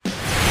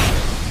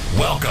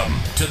Welcome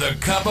to the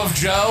Cup of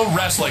Joe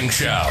Wrestling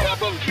Show.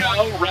 Cup of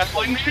Joe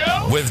Wrestling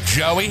Show? With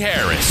Joey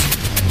Harris.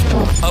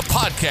 A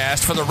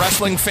podcast for the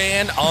wrestling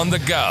fan on the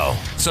go.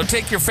 So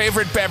take your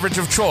favorite beverage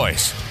of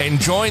choice and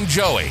join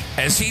Joey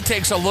as he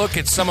takes a look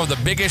at some of the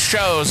biggest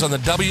shows on the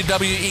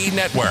WWE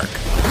Network.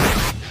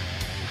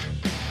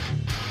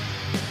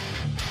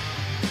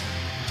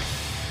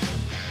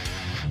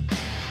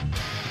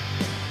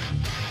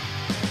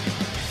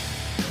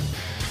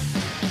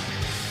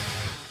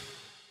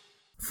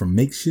 From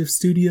makeshift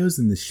studios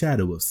in the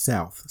shadow of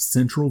South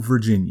Central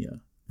Virginia,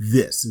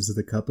 this is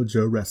the Cup of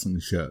Joe Wrestling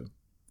Show.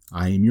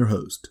 I am your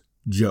host,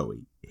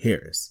 Joey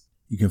Harris.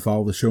 You can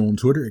follow the show on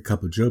Twitter at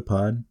Cup of Joe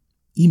Pod,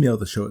 email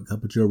the show at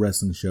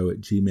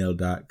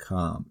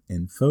cupofjoewrestlingshow@gmail.com.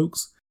 And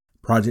folks,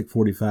 Project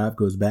 45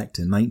 goes back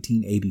to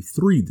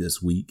 1983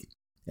 this week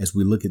as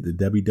we look at the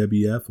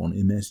WWF on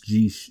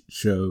MSG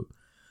show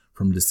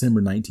from December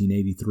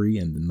 1983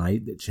 and the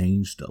night that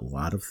changed a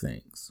lot of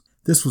things.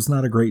 This was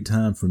not a great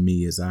time for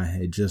me as I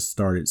had just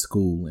started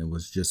school and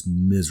was just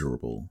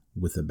miserable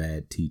with a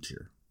bad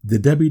teacher. The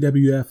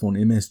WWF on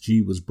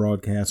MSG was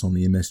broadcast on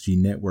the MSG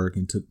network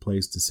and took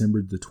place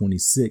December the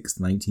 26th,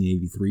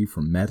 1983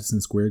 from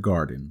Madison Square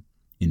Garden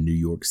in New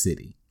York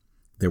City.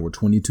 There were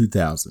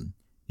 22,000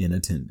 in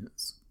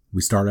attendance.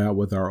 We start out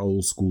with our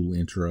old school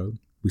intro.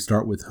 We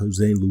start with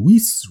Jose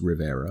Luis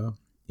Rivera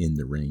in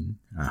the ring.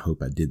 I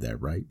hope I did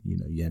that right.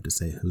 You have to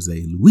say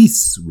Jose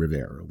Luis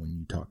Rivera when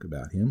you talk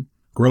about him.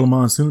 Gorilla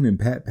Monsoon and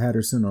Pat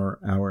Patterson are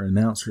our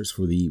announcers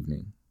for the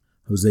evening.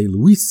 Jose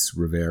Luis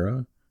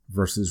Rivera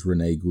versus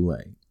Rene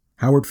Goulet.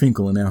 Howard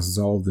Finkel announces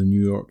all of the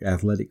New York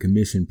Athletic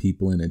Commission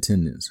people in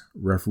attendance.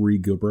 Referee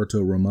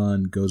Gilberto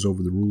Roman goes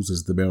over the rules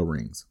as the bell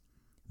rings.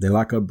 They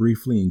lock up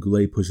briefly and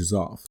Goulet pushes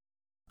off.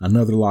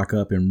 Another lock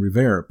up and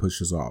Rivera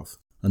pushes off.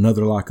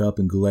 Another lock up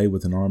and Goulet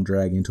with an arm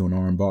drag into an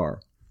arm bar.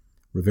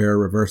 Rivera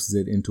reverses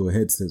it into a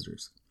head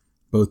scissors.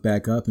 Both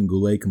back up and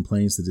Goulet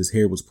complains that his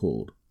hair was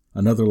pulled.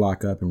 Another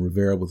lockup and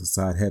Rivera with a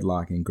side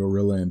headlock, and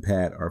Gorilla and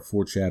Pat are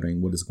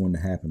foreshadowing what is going to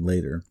happen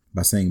later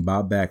by saying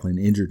Bob Backlund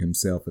injured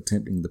himself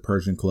attempting the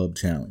Persian Club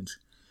Challenge.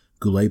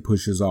 Goulet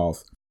pushes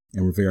off,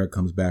 and Rivera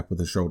comes back with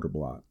a shoulder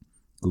block.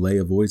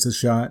 Goulet avoids a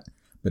shot,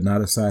 but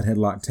not a side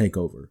headlock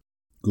takeover.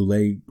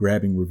 Goulet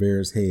grabbing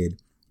Rivera's head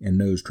and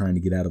nose trying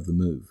to get out of the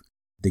move.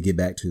 They get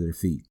back to their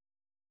feet.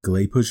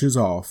 Goulet pushes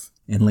off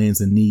and lands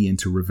a knee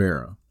into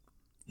Rivera.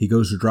 He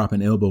goes to drop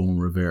an elbow on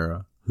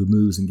Rivera, who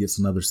moves and gets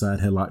another side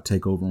headlock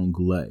takeover on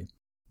Goulet.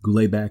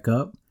 Goulet back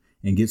up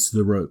and gets to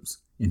the ropes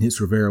and hits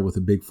Rivera with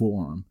a big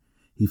forearm.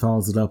 He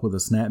follows it up with a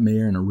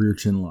snapmare and a rear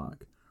chin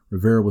lock.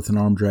 Rivera with an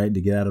arm drag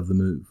to get out of the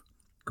move.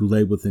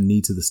 Goulet with a knee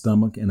to the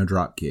stomach and a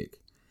drop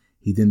kick.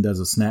 He then does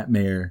a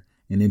snapmare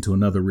and into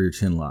another rear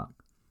chin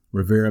lock.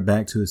 Rivera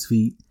back to his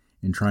feet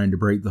and trying to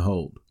break the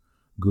hold.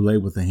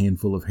 Goulet with a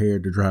handful of hair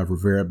to drive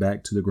Rivera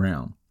back to the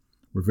ground.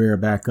 Rivera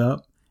back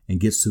up and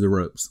gets to the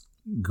ropes.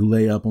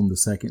 Goulet up on the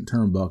second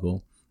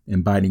turnbuckle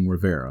and biting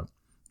Rivera.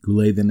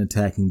 Goulet then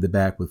attacking the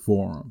back with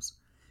forearms.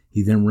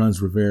 He then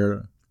runs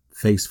Rivera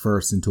face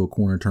first into a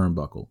corner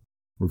turnbuckle.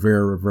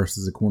 Rivera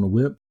reverses a corner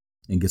whip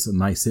and gets a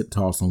nice hip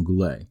toss on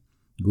Goulet.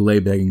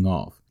 Goulet begging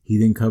off. He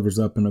then covers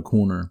up in a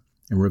corner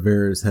and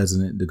Rivera is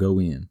hesitant to go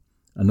in.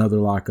 Another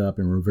lockup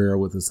and Rivera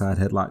with a side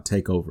headlock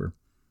takeover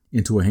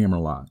into a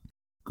hammerlock.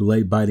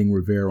 Goulet biting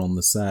Rivera on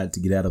the side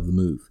to get out of the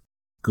move.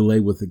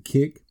 Goulet with a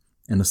kick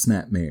and a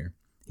snapmare.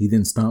 He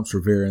then stomps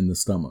Rivera in the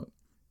stomach.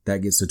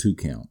 That gets a 2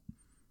 count.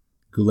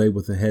 Goulet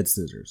with the head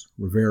scissors.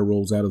 Rivera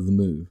rolls out of the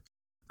move.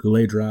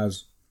 Goulet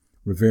drives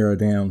Rivera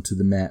down to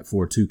the mat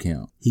for a 2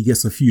 count. He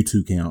gets a few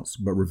 2 counts,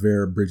 but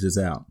Rivera bridges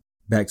out.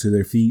 Back to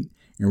their feet,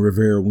 and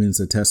Rivera wins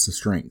a test of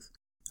strength.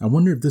 I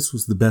wonder if this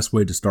was the best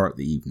way to start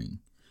the evening.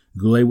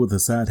 Goulet with a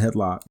side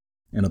headlock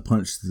and a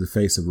punch to the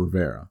face of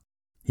Rivera.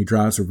 He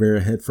drives Rivera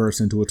headfirst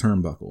into a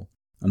turnbuckle.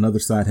 Another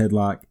side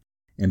headlock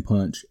and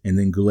punch, and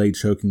then Goulet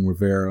choking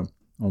Rivera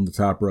on the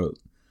top rope.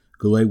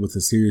 Goulet with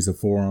a series of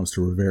forearms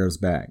to Rivera's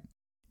back.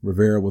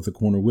 Rivera with a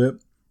corner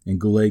whip, and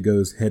Goulet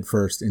goes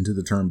headfirst into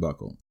the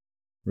turnbuckle.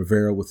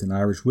 Rivera with an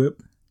Irish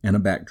whip and a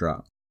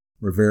backdrop.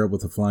 Rivera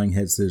with a flying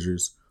head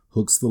scissors,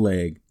 hooks the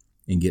leg,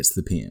 and gets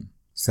the pin.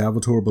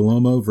 Salvatore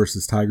Bellomo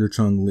versus Tiger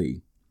Chung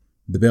Lee.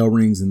 The bell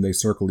rings and they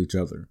circle each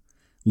other.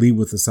 Lee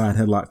with a side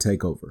headlock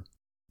takeover.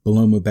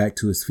 Bellomo back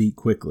to his feet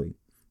quickly.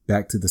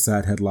 Back to the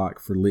side headlock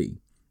for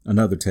Lee.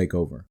 Another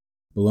takeover.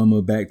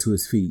 Bellomo back to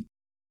his feet.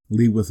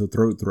 Lee with a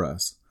throat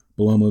thrust.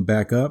 Bellomo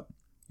back up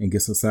and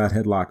gets a side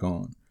headlock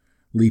on.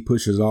 Lee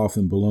pushes off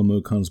and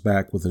Bellomo comes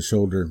back with a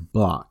shoulder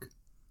block.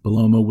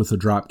 Bellomo with a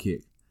drop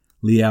kick.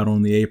 Lee out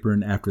on the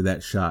apron after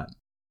that shot.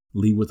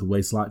 Lee with a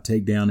waistlock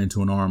takedown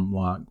into an arm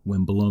lock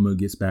when Bellomo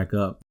gets back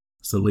up,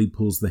 so Lee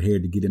pulls the hair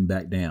to get him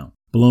back down.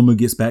 Bellomo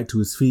gets back to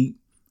his feet.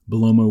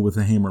 Bellomo with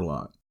a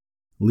hammerlock.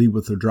 Lee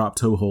with a drop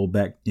toe hold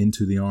back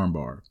into the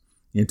armbar.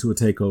 Into a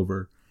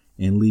takeover,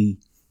 and Lee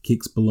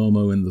kicks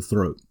Bellomo in the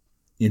throat.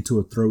 Into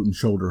a throat and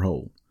shoulder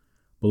hold.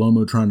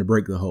 Bellomo trying to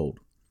break the hold.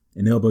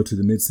 An elbow to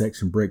the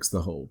midsection breaks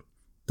the hold.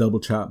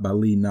 Double chop by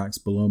Lee knocks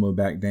Bellomo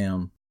back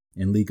down,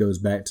 and Lee goes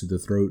back to the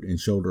throat and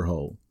shoulder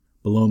hold.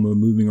 Bellomo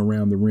moving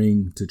around the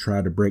ring to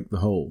try to break the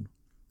hold.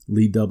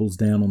 Lee doubles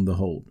down on the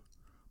hold.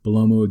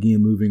 Bellomo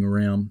again moving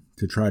around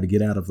to try to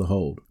get out of the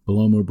hold.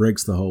 Bellomo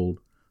breaks the hold,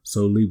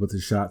 so Lee with a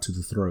shot to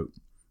the throat.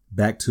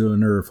 Back to a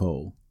nerve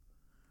hole.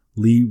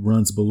 Lee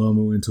runs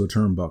Bellomo into a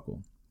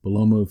turnbuckle.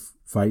 Bellomo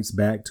fights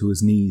back to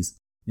his knees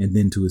and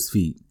then to his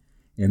feet.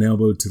 An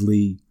elbow to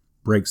Lee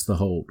breaks the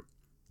hold.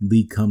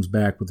 Lee comes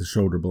back with a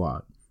shoulder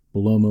block.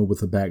 Bellomo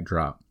with a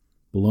backdrop.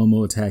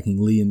 Bellomo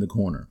attacking Lee in the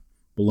corner.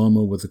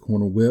 Bellomo with a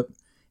corner whip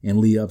and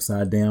Lee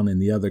upside down in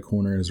the other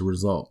corner as a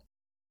result.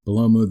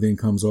 Bellomo then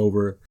comes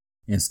over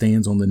and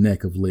stands on the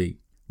neck of Lee.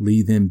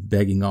 Lee then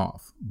begging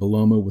off.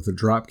 Bellomo with a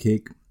drop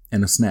kick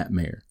and a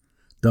snapmare.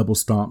 Double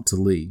stomp to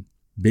Lee.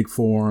 Big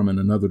forearm and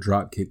another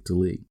drop kick to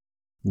Lee.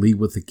 Lee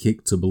with a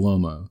kick to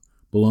Bellomo.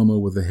 Bellomo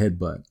with a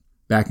headbutt.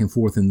 Back and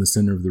forth in the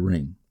center of the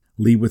ring.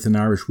 Lee with an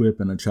Irish whip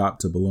and a chop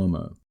to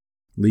Bellomo.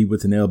 Lee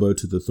with an elbow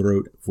to the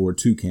throat for a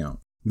 2 count.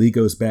 Lee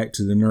goes back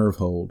to the nerve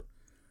hold.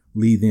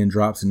 Lee then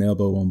drops an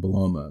elbow on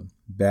Bellomo.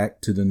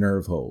 Back to the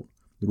nerve hold.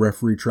 The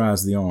referee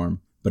tries the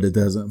arm, but it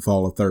doesn't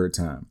fall a third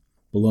time.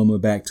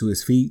 Bellomo back to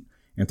his feet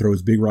and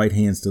throws big right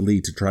hands to Lee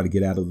to try to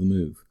get out of the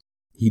move.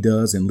 He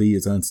does, and Lee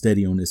is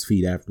unsteady on his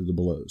feet after the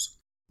blows.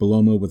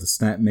 Bellomo with a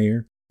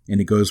snapmare, and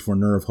it goes for a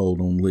nerve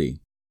hold on Lee.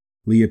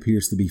 Lee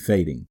appears to be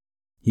fading.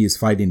 He is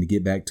fighting to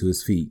get back to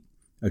his feet.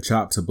 A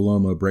chop to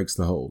Bellomo breaks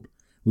the hold.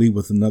 Lee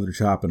with another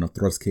chop and a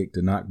thrust kick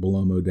to knock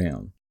Bellomo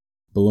down.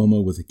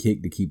 Bellomo with a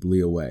kick to keep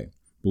Lee away.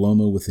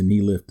 Bellomo with a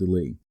knee lift to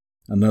Lee.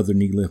 Another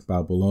knee lift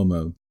by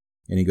Bellomo,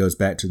 and he goes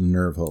back to the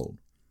nerve hold.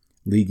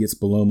 Lee gets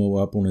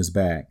Bellomo up on his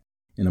back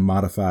in a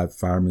modified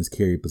fireman's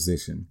carry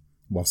position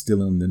while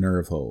still in the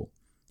nerve hold.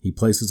 He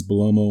places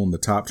Bellomo on the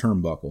top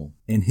turnbuckle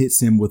and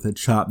hits him with a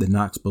chop that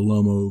knocks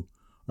Bellomo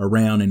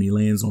around and he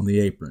lands on the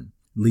apron.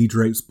 Lee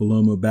drapes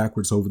Bellomo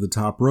backwards over the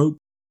top rope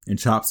and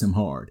chops him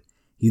hard.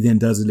 He then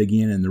does it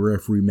again and the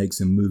referee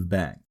makes him move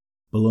back.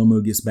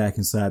 Bellomo gets back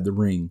inside the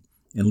ring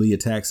and Lee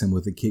attacks him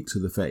with a kick to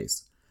the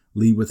face.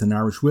 Lee with an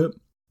Irish whip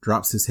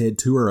drops his head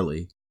too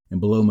early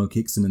and Bellomo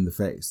kicks him in the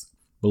face.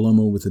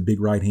 Bellomo with a big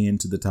right hand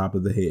to the top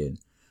of the head.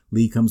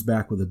 Lee comes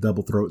back with a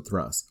double throat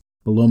thrust.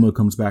 Bellomo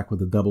comes back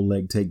with a double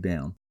leg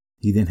takedown.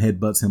 He then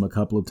headbutts him a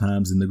couple of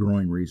times in the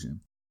groin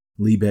region.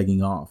 Lee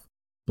begging off.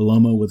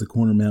 Bellomo with a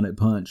corner mounted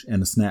punch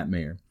and a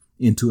snapmare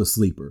into a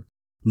sleeper.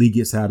 Lee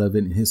gets out of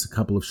it and hits a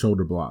couple of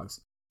shoulder blocks.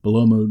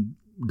 Bellomo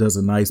does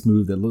a nice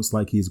move that looks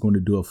like he's going to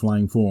do a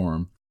flying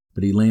forearm,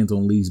 but he lands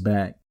on Lee's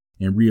back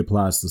and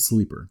reapplies the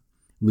sleeper.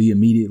 Lee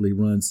immediately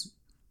runs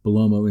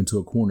Bellomo into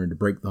a corner to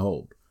break the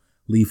hold.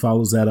 Lee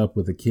follows that up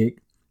with a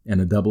kick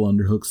and a double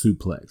underhook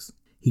suplex.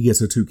 He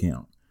gets a 2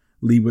 count.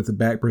 Lee with a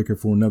backbreaker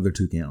for another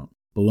 2 count.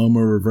 Bellomo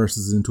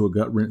reverses into a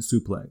gut-wrench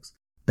suplex.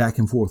 Back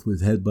and forth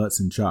with headbutts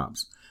and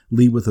chops.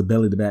 Lee with a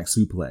belly-to-back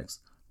suplex.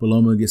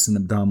 Bellomo gets an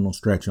abdominal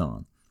stretch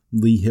on.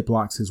 Lee hip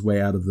locks his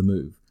way out of the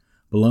move.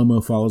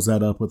 Bellomo follows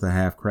that up with a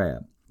half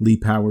crab. Lee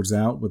powers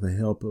out with the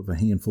help of a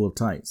handful of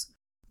tights.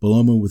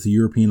 Bellomo with a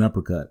European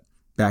uppercut.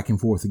 Back and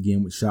forth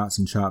again with shots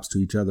and chops to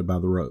each other by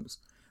the ropes.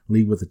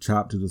 Lee with a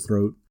chop to the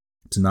throat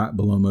to knock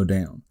Bellomo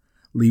down.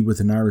 Lee with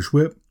an Irish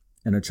whip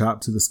and a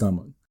chop to the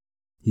stomach.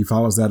 He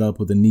follows that up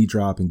with a knee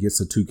drop and gets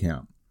a 2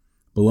 count.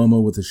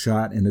 Bellomo with a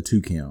shot and a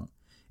 2 count.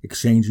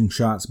 Exchanging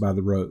shots by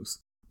the ropes.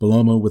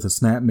 Bellomo with a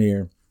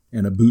snapmare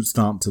and a boot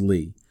stomp to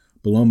Lee.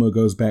 Bellomo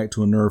goes back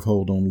to a nerve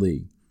hold on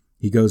Lee.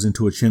 He goes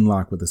into a chin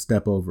lock with a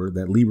step over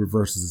that Lee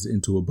reverses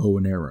into a bow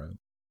and arrow.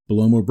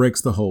 Bellomo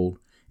breaks the hold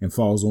and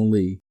falls on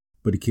Lee,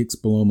 but he kicks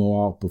Bellomo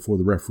off before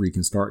the referee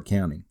can start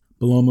counting.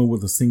 Bellomo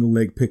with a single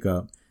leg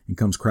pickup and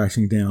comes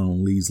crashing down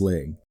on Lee's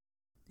leg.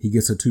 He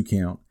gets a 2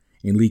 count,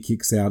 and Lee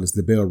kicks out as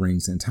the bell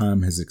rings and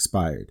time has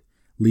expired.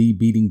 Lee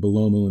beating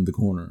Bellomo in the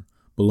corner.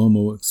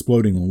 Bellomo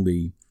exploding on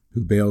Lee,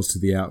 who bails to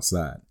the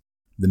outside.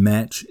 The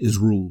match is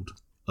ruled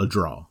a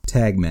draw.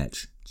 Tag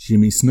match.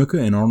 Jimmy Snuka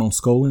and Arnold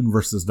Skaaland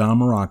versus Don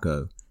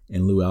Muraco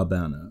and Lou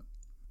Albano.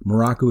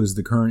 Muraco is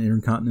the current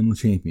Intercontinental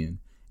Champion,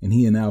 and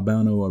he and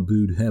Albano are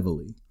booed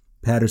heavily.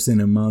 Patterson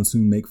and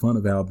Monsoon make fun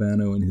of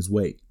Albano in his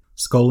wake.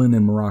 Skaaland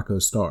and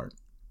Muraco start.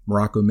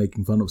 Muraco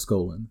making fun of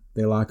Skaaland.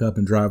 They lock up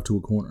and drive to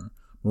a corner.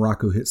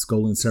 Muraco hits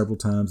Skaaland several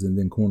times and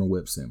then corner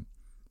whips him.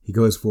 He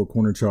goes for a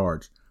corner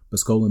charge, but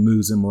Skaaland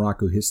moves and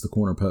Muraco hits the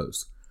corner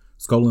post.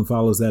 Skaaland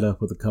follows that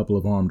up with a couple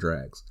of arm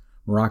drags.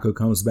 Muraco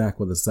comes back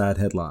with a side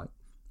headlock.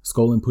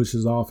 Skaaland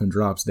pushes off and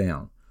drops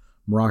down.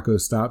 Muraco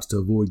stops to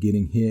avoid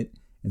getting hit,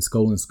 and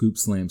Skaaland scoop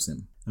slams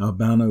him.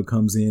 Albano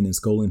comes in and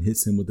Skaaland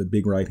hits him with a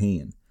big right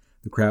hand.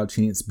 The crowd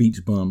chants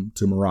beach bum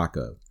to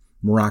Muraco.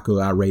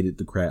 Muraco irated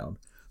the crowd.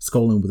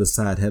 Skaaland with a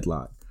side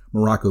headlock.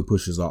 Muraco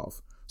pushes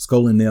off.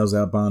 Skaaland nails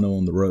Albano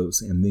on the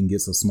ropes and then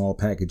gets a small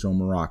package on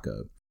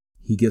Muraco.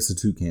 He gets a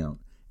 2 count,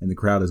 and the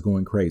crowd is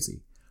going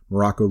crazy.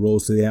 Muraco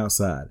rolls to the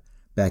outside.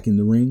 Back in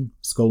the ring,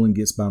 Skaaland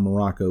gets by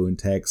Muraco and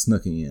tags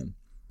Snuka in.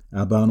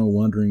 Albano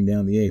wandering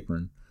down the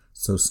apron,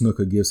 so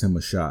Snuka gives him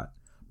a shot.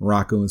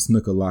 Muraco and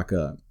Snuka lock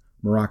up.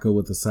 Muraco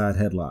with a side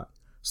headlock.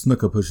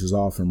 Snuka pushes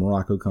off and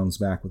Muraco comes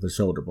back with a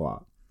shoulder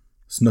block.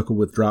 Snuka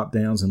with drop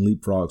downs and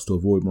leapfrogs to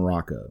avoid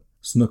Muraco.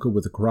 Snuka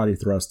with a karate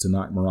thrust to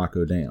knock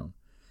Muraco down.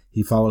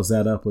 He follows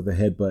that up with a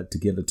headbutt to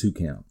get a 2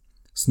 count.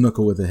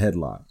 Snuka with a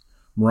headlock.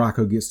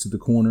 Muraco gets to the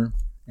corner,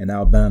 and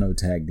Albano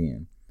tagged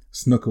in.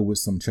 Snuka with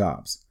some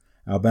chops.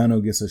 Albano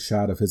gets a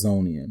shot of his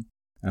own in.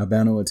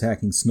 Albano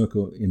attacking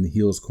Snuka in the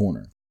heels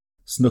corner.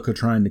 Snuka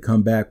trying to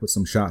come back with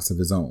some shots of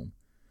his own.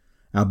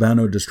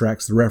 Albano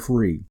distracts the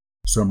referee,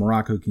 so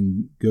Muraco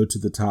can go to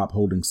the top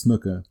holding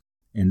Snuka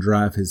and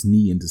drive his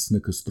knee into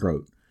Snuka's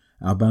throat.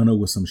 Albano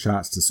with some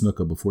shots to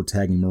Snuka before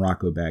tagging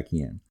Muraco back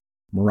in.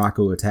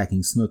 Muraco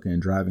attacking Snuka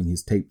and driving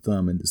his taped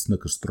thumb into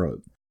Snuka's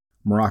throat.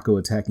 Muraco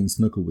attacking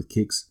Snuka with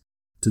kicks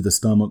to the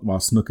stomach while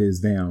Snuka is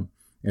down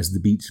as the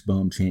beach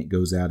bum chant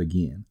goes out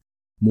again.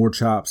 More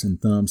chops and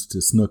thumbs to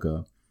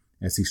Snuka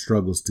as he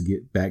struggles to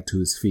get back to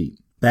his feet.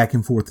 Back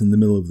and forth in the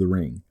middle of the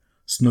ring.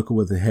 Snuka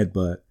with a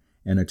headbutt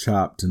and a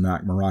chop to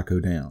knock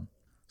Muraco down.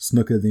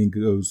 Snuka then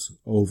goes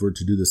over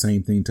to do the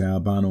same thing to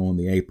Albano on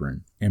the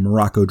apron, and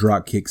Muraco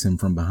drop kicks him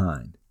from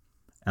behind.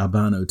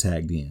 Albano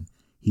tagged in.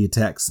 He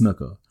attacks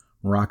Snuka.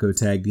 Muraco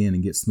tagged in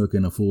and gets Snuka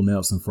in a full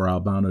Nelson for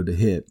Albano to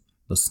hit,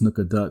 but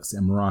Snuka ducks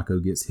and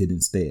Muraco gets hit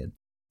instead.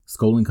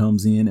 Skolin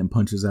comes in and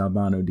punches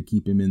Albano to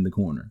keep him in the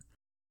corner.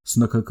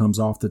 Snuka comes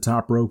off the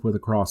top rope with a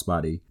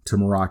crossbody to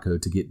Muraco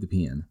to get the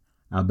pin.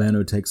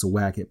 Albano takes a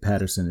whack at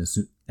Patterson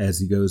as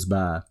he goes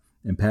by,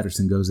 and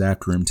Patterson goes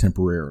after him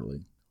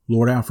temporarily.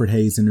 Lord Alfred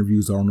Hayes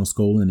interviews Arnold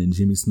Skolin and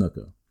Jimmy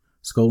Snuka.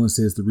 Skolin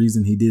says the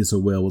reason he did so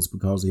well was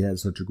because he had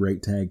such a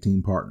great tag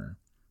team partner.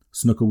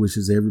 Snuka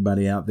wishes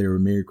everybody out there a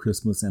Merry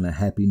Christmas and a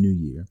Happy New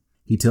Year.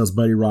 He tells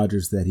Buddy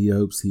Rogers that he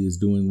hopes he is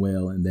doing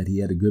well and that he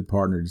had a good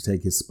partner to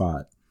take his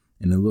spot,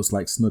 and it looks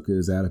like Snuka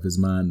is out of his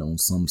mind on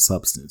some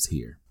substance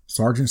here.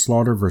 Sergeant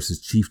Slaughter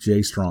versus Chief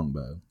Jay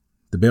Strongbow.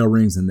 The bell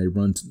rings and they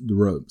run to the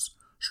ropes.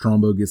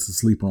 Strongbow gets the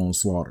sleeper on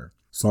Slaughter.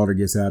 Slaughter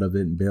gets out of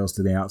it and bails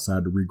to the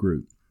outside to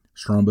regroup.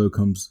 Strongbow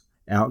comes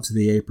out to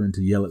the apron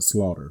to yell at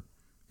Slaughter.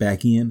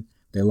 Back in,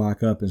 they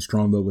lock up and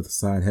Strongbow with a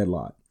side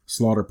headlock.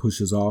 Slaughter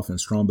pushes off and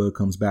Strongbow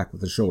comes back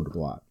with a shoulder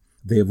block.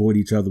 They avoid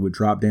each other with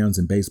drop downs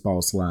and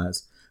baseball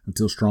slides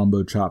until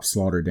Strongbow chops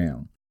Slaughter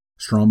down.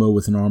 Strongbow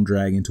with an arm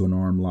drag into an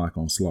arm lock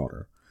on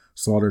Slaughter.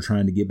 Slaughter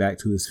trying to get back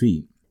to his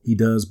feet. He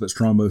does, but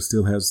Strongbow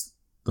still has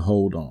the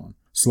hold on.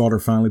 Slaughter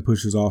finally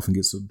pushes off and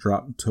gets a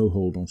drop toe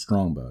hold on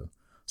Strongbow.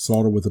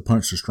 Slaughter with a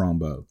punch to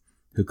Strongbow,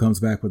 who comes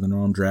back with an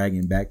arm drag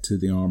and back to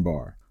the arm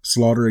bar.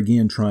 Slaughter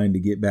again trying to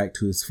get back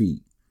to his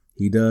feet.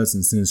 He does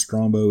and sends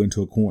Strongbow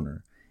into a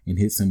corner and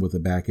hits him with a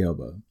back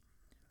elbow.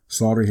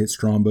 Slaughter hits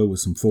Strongbow with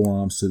some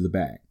forearms to the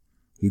back.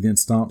 He then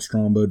stomps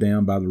Strongbow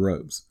down by the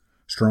ropes.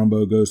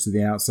 Strongbow goes to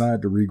the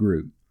outside to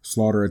regroup.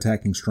 Slaughter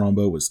attacking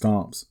Strongbow with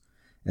stomps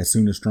as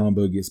soon as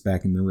Strongbow gets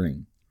back in the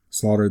ring.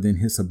 Slaughter then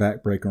hits a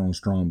backbreaker on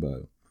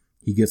Strongbow.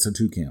 He gets a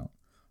 2 count.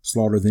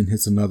 Slaughter then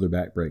hits another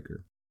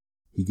backbreaker.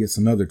 He gets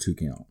another 2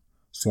 count.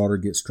 Slaughter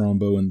gets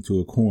Strongbow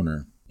into a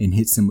corner and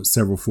hits him with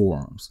several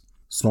forearms.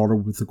 Slaughter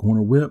with the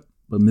corner whip,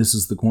 but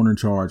misses the corner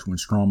charge when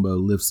Strongbow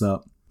lifts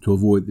up to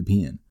avoid the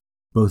pin.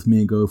 Both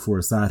men go for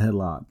a side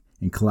headlock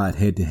and collide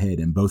head to head,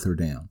 and both are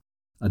down.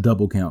 A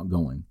double count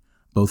going.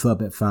 Both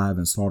up at 5,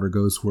 and Slaughter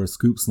goes for a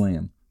scoop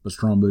slam, but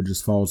Strongbow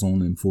just falls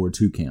on him for a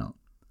 2 count.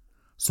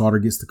 Slaughter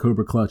gets the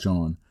Cobra Clutch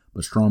on,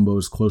 but Strongbow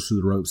is close to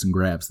the ropes and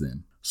grabs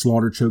them.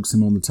 Slaughter chokes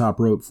him on the top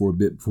rope for a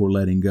bit before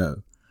letting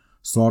go.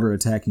 Slaughter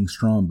attacking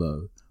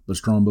Strongbow, but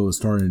Strongbow is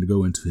starting to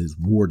go into his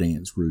war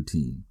dance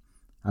routine.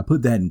 I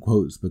put that in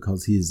quotes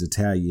because he is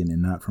Italian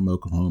and not from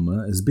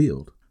Oklahoma as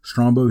billed.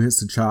 Strongbow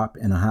hits a chop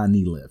and a high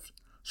knee lift.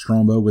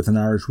 Strongbow with an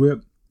Irish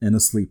whip and a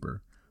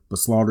sleeper, but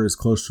Slaughter is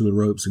close to the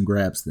ropes and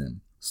grabs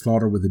them.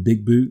 Slaughter with a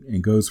big boot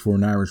and goes for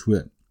an Irish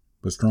whip,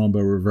 but Strongbow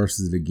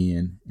reverses it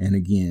again and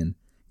again,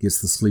 gets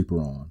the sleeper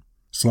on.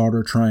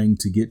 Slaughter trying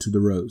to get to the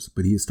ropes,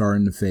 but he is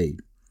starting to fade.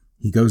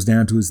 He goes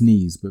down to his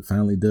knees, but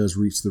finally does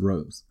reach the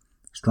ropes.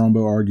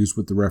 Strongbow argues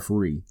with the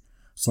referee.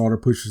 Slaughter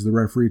pushes the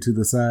referee to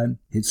the side,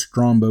 hits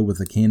Strongbow with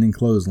a cannon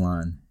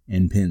clothesline,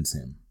 and pins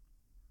him.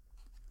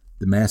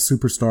 The Masked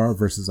Superstar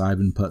versus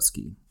Ivan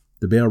Putski.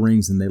 The bell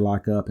rings and they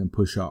lock up and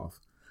push off.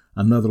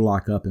 Another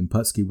lock up and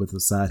Putski with a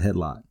side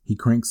headlock. He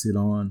cranks it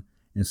on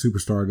and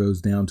Superstar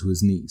goes down to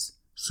his knees.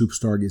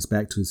 Superstar gets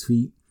back to his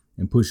feet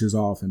and pushes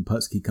off, and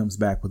Putski comes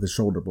back with a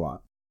shoulder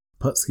block.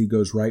 Putski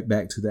goes right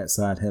back to that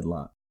side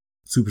headlock.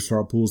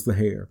 Superstar pulls the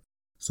hair,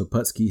 so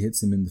Putski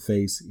hits him in the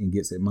face and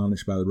gets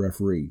admonished by the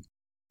referee,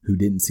 who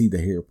didn't see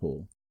the hair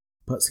pull.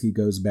 Putski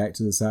goes back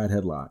to the side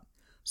headlock.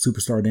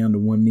 Superstar down to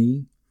one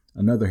knee,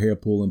 another hair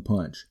pull and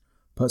punch.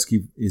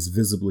 Putski is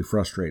visibly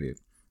frustrated,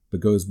 but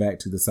goes back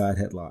to the side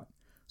headlock.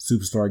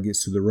 Superstar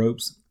gets to the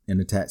ropes and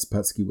attacks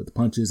Putski with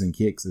punches and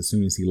kicks as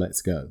soon as he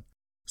lets go.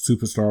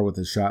 Superstar with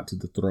a shot to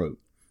the throat.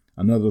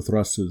 Another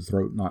thrust to the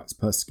throat knocks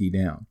Putski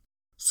down.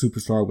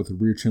 Superstar with a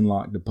rear chin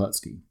lock to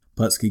Putski.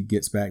 Putski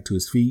gets back to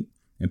his feet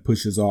and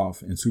pushes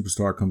off, and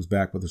Superstar comes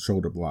back with a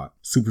shoulder block.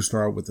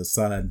 Superstar with a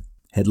side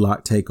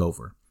headlock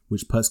takeover,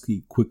 which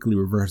Putski quickly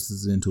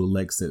reverses into a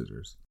leg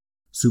scissors.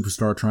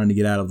 Superstar trying to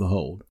get out of the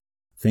hold.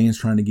 Fans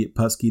trying to get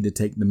Putski to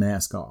take the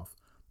mask off,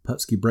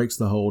 Putski breaks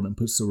the hold and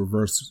puts the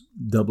reverse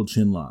double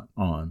chin lock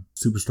on.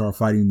 Superstar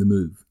fighting the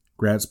move.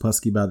 Grabs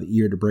Putski by the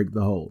ear to break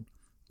the hold.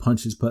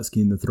 Punches Putski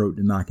in the throat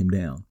to knock him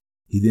down.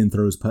 He then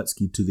throws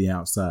Putski to the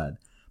outside.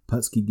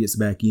 Putski gets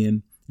back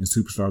in and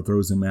Superstar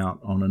throws him out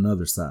on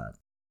another side.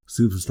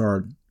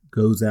 Superstar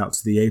goes out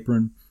to the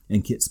apron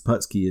and kicks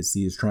Putski as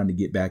he is trying to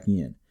get back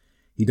in.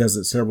 He does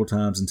it several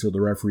times until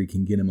the referee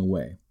can get him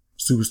away.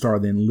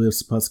 Superstar then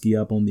lifts Putski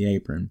up on the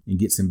apron and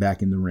gets him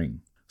back in the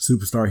ring.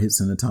 Superstar hits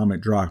an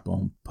atomic drop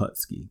on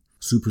Putski.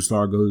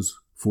 Superstar goes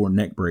for a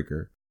neck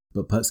breaker,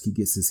 but Putski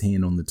gets his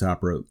hand on the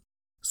top rope.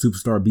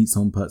 Superstar beats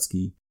on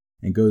Putski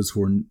and goes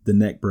for the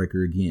neck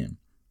breaker again,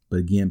 but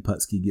again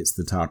Putski gets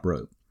the top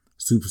rope.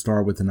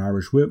 Superstar with an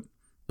Irish whip.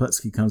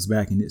 Putski comes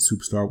back and hits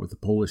Superstar with a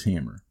Polish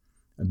hammer.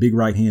 A big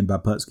right hand by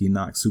Putski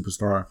knocks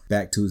Superstar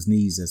back to his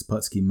knees as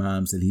Putski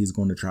mimes that he is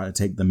going to try to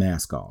take the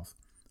mask off.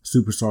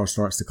 Superstar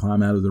starts to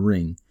climb out of the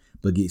ring,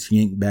 but gets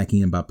yanked back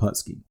in by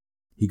Putski.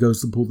 He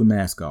goes to pull the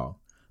mask off.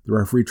 The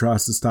referee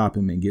tries to stop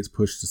him and gets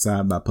pushed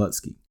aside by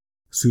Putski.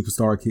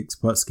 Superstar kicks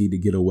Putski to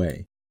get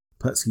away.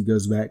 Putski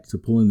goes back to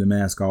pulling the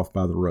mask off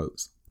by the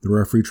ropes. The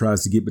referee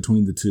tries to get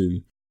between the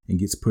two and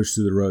gets pushed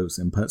to the ropes,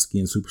 and Putski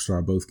and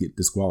Superstar both get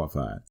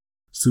disqualified.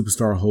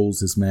 Superstar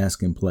holds his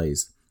mask in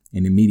place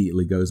and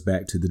immediately goes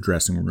back to the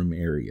dressing room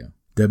area.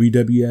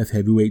 WWF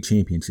Heavyweight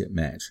Championship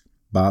match.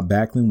 Bob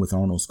Backlund with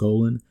Arnold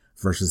Skaaland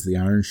versus the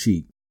Iron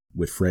Sheik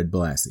with Fred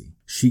Blassie.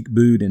 Sheik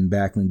booed and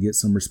Backlund gets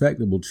some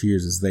respectable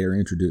cheers as they are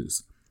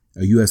introduced.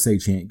 A USA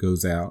chant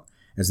goes out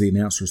as the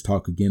announcers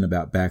talk again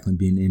about Backlund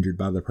being injured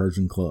by the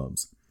Persian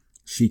clubs.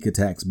 Sheik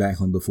attacks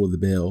Backlund before the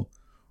bell,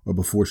 or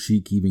before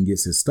Sheik even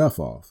gets his stuff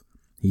off.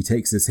 He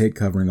takes his head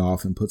covering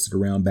off and puts it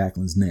around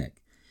Backlund's neck.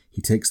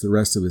 He takes the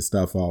rest of his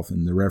stuff off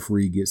and the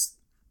referee gets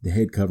the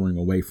head covering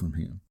away from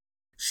him.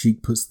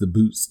 Sheik puts the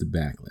boots to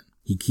Backlund.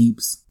 He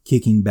keeps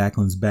kicking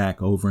Backlund's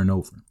back over and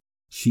over.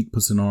 Sheik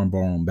puts an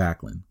armbar on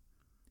Backlund.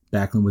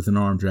 Backlund with an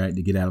arm drag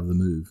to get out of the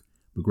move,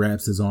 but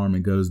grabs his arm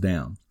and goes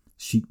down.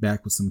 Sheik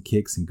back with some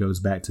kicks and goes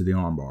back to the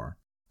armbar.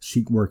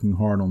 Sheik working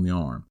hard on the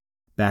arm.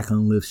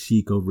 Backlund lifts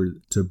Sheik over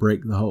to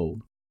break the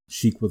hold.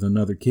 Sheik with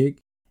another kick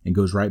and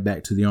goes right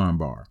back to the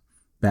armbar.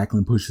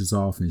 Backlund pushes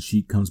off and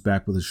Sheik comes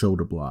back with a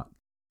shoulder block.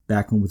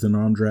 Backlund with an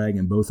arm drag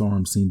and both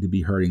arms seem to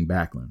be hurting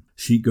Backlund.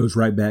 Sheik goes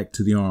right back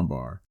to the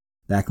armbar.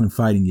 Backlund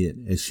fighting it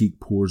as Sheik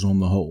pours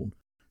on the hold.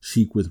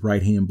 Sheik with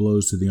right hand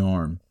blows to the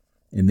arm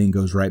and then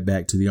goes right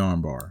back to the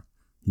armbar.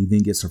 He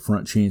then gets a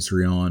front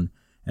chancery on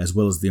as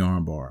well as the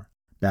armbar.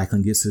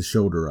 Backlund gets his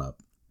shoulder up.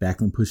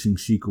 Backlund pushing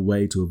Sheik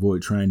away to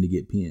avoid trying to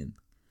get pinned.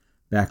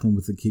 Backlund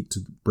with a kick to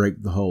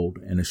break the hold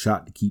and a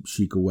shot to keep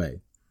Sheik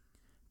away.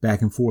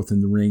 Back and forth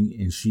in the ring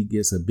and Sheik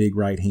gets a big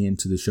right hand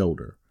to the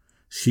shoulder.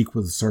 Sheik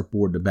with a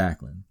surfboard to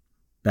Backlund.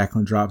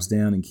 Backlund drops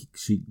down and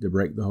kicks Sheik to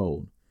break the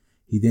hold.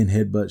 He then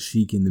headbutts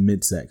Sheik in the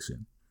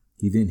midsection.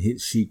 He then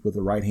hits Sheik with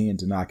a right hand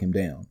to knock him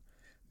down.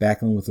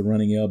 Backlund with a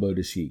running elbow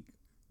to Sheik.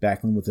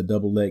 Backlund with a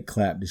double leg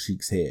clap to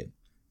Sheik's head.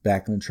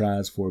 Backlund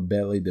tries for a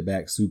belly to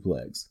back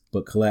suplex,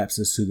 but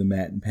collapses to the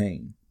mat in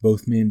pain.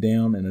 Both men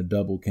down and a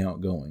double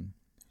count going.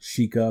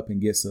 Sheik up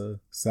and gets a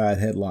side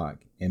headlock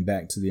and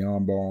back to the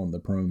armbar on the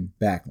prone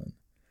Backlund.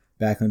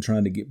 Backlund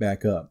trying to get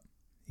back up.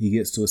 He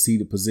gets to a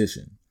seated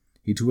position.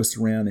 He twists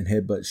around and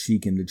headbutts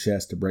Sheik in the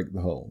chest to break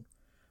the hold.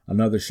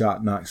 Another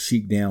shot knocks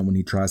Sheik down when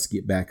he tries to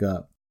get back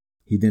up.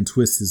 He then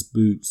twists his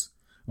boots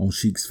on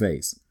Sheik's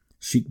face.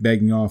 Sheik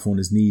begging off on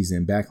his knees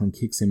and Backlund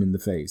kicks him in the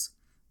face.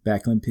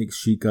 Backlund picks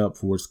Sheik up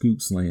for a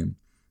scoop slam,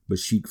 but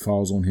Sheik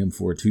falls on him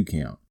for a 2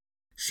 count.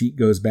 Sheik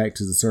goes back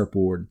to the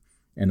surfboard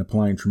and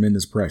applying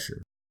tremendous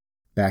pressure.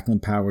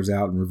 Backlund powers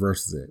out and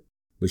reverses it,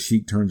 but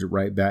Sheik turns it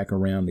right back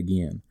around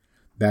again.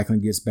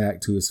 Backlund gets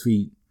back to his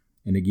feet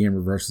and again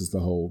reverses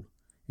the hold,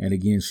 and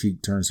again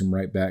Sheik turns him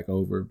right back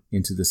over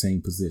into the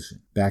same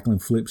position.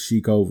 Backlund flips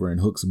Sheik over and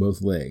hooks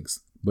both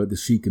legs, but the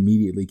Sheik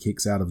immediately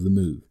kicks out of the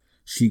move.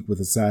 Sheik with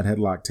a side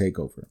headlock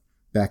takeover.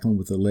 Backlund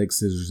with a leg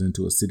scissors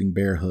into a sitting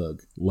bear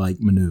hug-like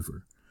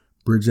maneuver.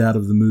 Bridge out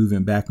of the move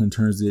and Backlund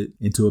turns it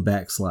into a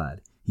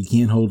backslide. He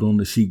can't hold on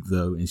to Sheik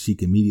though, and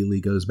Sheik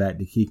immediately goes back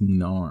to kicking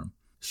the arm.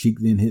 Sheik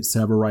then hits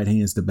several right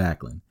hands to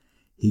Backlund.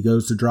 He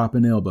goes to drop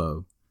an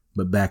elbow,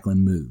 but Backlund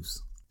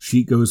moves.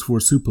 Sheik goes for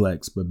a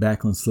suplex, but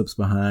Backlund slips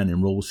behind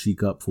and rolls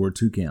Sheik up for a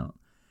 2 count,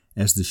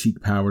 as the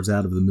Sheik powers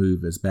out of the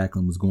move as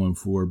Backlund was going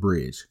for a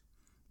bridge.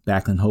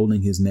 Backlund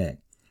holding his neck.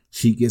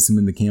 Sheik gets him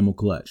in the camel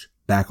clutch.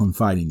 Backlund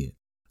fighting it.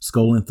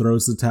 Skaaland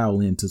throws the towel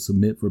in to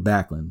submit for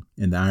Backlund,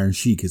 and the Iron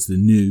Sheik is the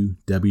new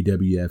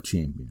WWF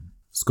champion.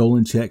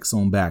 Skaaland checks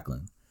on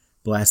Backlund.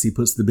 Blassie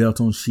puts the belt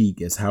on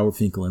Sheik as Howard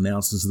Finkel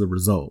announces the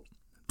result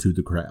to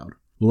the crowd.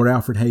 Lord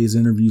Alfred Hayes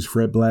interviews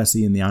Fred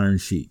Blassie and the Iron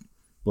Sheik.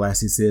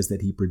 Blassie says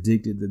that he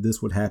predicted that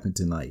this would happen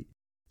tonight.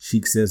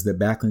 Sheik says that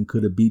Backlund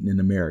could have beaten an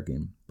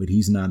American, but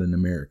he's not an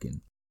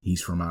American.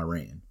 He's from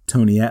Iran.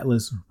 Tony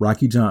Atlas,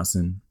 Rocky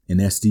Johnson,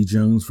 and S.D.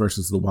 Jones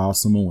versus the Wild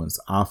Samoans,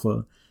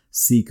 Afa,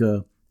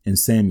 Sika, and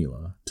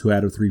Samula, 2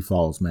 out of 3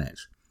 falls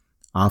match.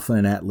 Afa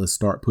and Atlas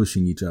start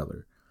pushing each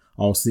other.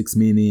 All 6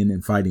 men in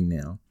and fighting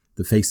now.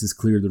 The faces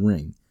clear the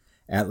ring.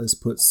 Atlas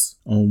puts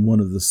on one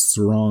of the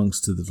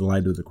sarongs to the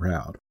delight of the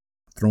crowd.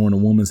 Throw in a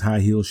woman's high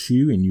heel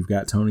shoe and you've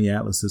got Tony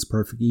Atlas's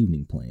perfect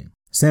evening plan.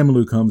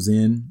 Samalu comes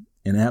in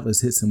and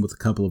Atlas hits him with a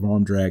couple of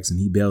arm drags and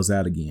he bails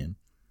out again.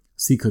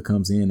 Sika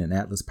comes in and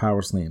Atlas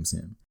power slams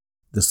him.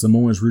 The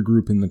Samoans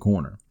regroup in the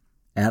corner.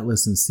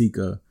 Atlas and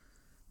Sika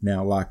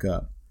now lock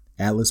up.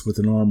 Atlas with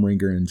an arm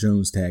wringer and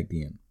Jones tagged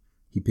in.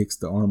 He picks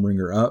the arm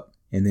wringer up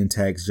and then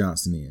tags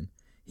Johnson in.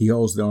 He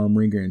holds the arm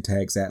wringer and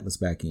tags Atlas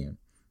back in.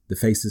 The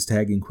faces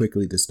tagging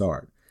quickly to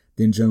start.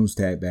 Then Jones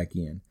tagged back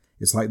in.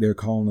 It's like they're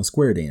calling a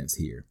square dance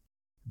here.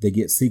 They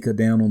get Sika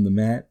down on the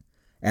mat.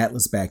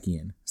 Atlas back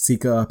in.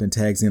 Sika up and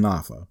tags in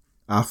Afa.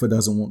 Afa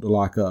doesn't want to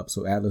lock up,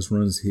 so Atlas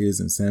runs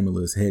his and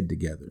Samula's head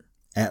together.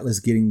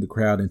 Atlas getting the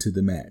crowd into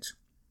the match.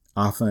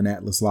 Afa and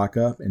Atlas lock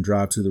up and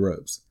drive to the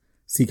ropes.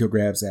 Sika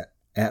grabs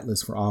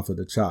Atlas for Afa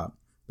to chop,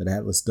 but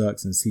Atlas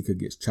ducks and Sika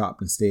gets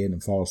chopped instead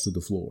and falls to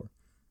the floor.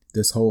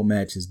 This whole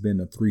match has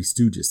been a Three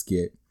Stooges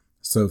skit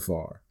so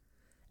far.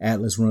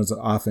 Atlas runs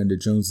Afa into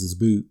Jones's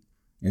boot,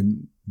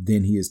 and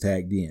then he is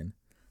tagged in.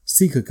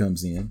 Sika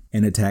comes in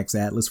and attacks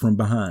Atlas from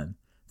behind.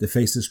 The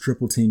faces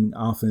triple teaming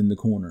Afa in the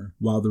corner,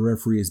 while the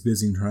referee is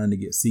busy trying to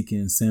get Sika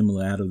and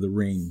Samula out of the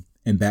ring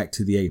and back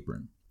to the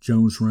apron.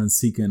 Jones runs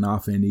Sika and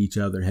Afa into each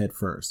other head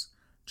first.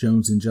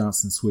 Jones and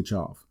Johnson switch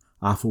off.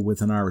 Afa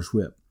with an Irish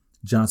whip.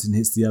 Johnson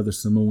hits the other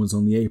Samoans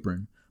on the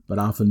apron, but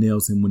Afa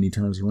nails him when he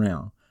turns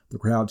around. The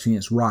crowd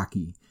chants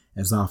Rocky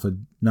as Afa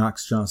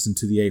knocks Johnson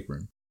to the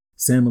apron.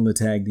 Samula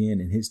tagged in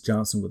and hits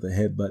Johnson with a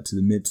headbutt to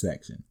the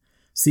midsection.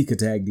 Sika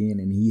tagged in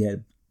and he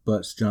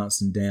headbutts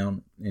Johnson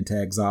down and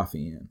tags Afa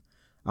in.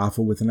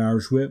 Afa with an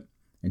Irish whip,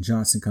 and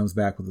Johnson comes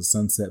back with a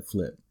sunset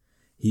flip.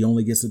 He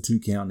only gets a 2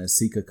 count as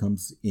Sika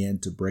comes in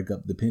to break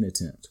up the pin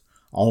attempt.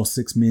 All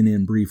 6 men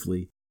in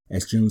briefly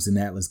as Jones and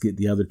Atlas get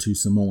the other 2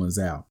 Samoans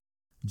out.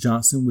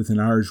 Johnson with an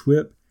Irish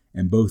whip,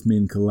 and both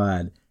men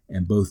collide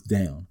and both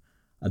down.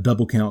 A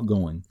double count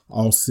going.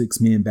 All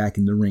 6 men back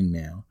in the ring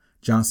now.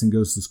 Johnson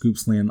goes to scoop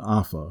slam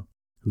Afa,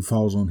 who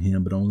falls on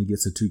him but only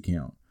gets a 2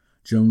 count.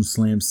 Jones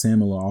slams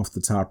Samula off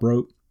the top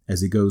rope as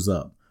he goes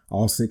up.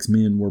 All 6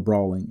 men were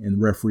brawling, and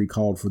the referee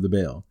called for the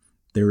bell.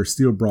 They were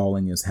still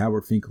brawling as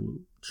Howard Finkel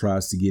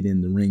tries to get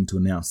in the ring to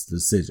announce the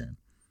decision.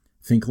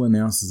 Finkel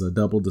announces a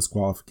double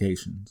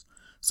disqualification,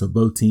 so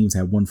both teams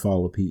have 1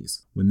 fall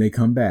apiece. When they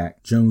come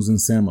back, Jones and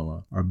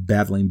Samula are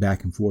battling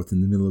back and forth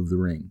in the middle of the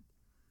ring.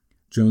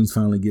 Jones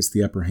finally gets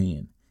the upper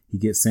hand. He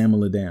gets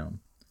Samula down.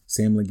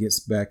 Samula gets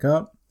back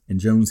up, and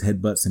Jones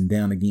headbutts him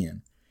down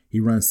again. He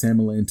runs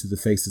Samula into the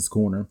face's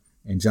corner,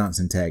 and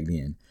Johnson tagged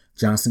in.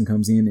 Johnson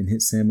comes in and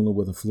hits Samula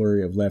with a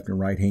flurry of left and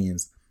right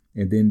hands,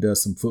 and then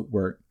does some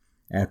footwork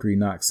after he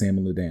knocks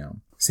Samula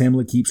down.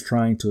 Samula keeps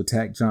trying to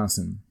attack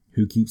Johnson,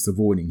 who keeps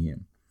avoiding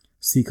him.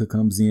 Sika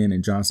comes in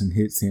and Johnson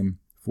hits him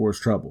for his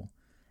trouble.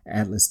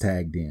 Atlas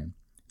tagged in.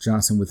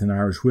 Johnson with an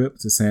Irish whip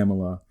to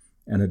Samula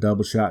and a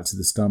double shot to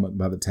the stomach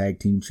by the tag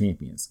team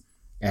champions.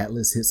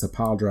 Atlas hits a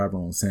pile driver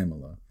on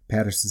Samula.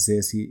 Patterson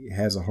says he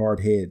has a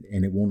hard head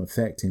and it won't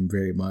affect him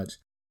very much,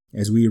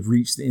 as we have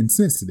reached the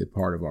insensitive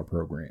part of our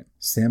program.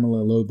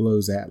 Samula low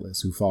blows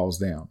Atlas, who falls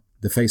down.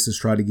 The faces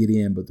try to get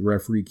in, but the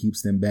referee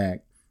keeps them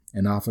back,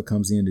 and Afa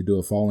comes in to do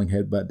a falling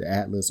headbutt to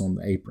Atlas on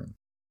the apron.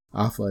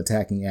 Afa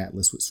attacking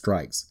Atlas with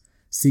strikes.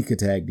 Sika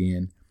tagged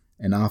in,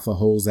 and Afa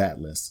holds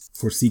Atlas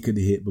for Sika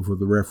to hit before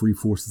the referee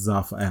forces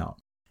Afa out.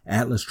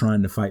 Atlas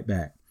trying to fight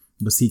back,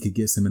 but Sika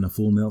gets him in a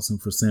full Nelson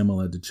for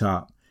Samula to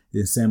chop,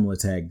 then Samula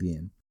tagged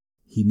in.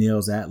 He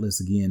nails Atlas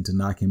again to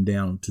knock him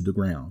down to the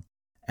ground.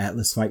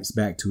 Atlas fights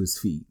back to his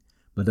feet,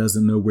 but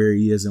doesn't know where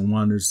he is and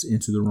wanders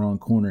into the wrong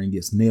corner and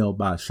gets nailed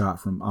by a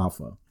shot from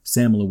Afa.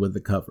 Samula with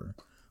the cover,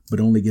 but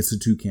only gets a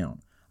 2 count.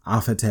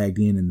 Afa tagged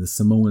in and the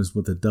Samoans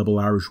with a double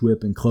Irish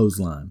whip and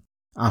clothesline.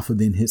 Afa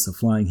then hits a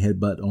flying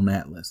headbutt on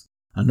Atlas.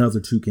 Another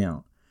 2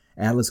 count.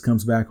 Atlas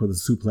comes back with a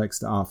suplex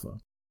to Afa.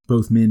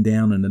 Both men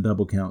down and a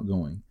double count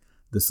going.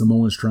 The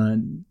Samoans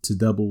trying to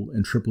double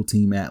and triple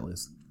team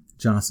Atlas.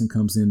 Johnson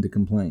comes in to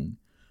complain.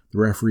 The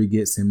referee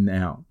gets him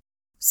out.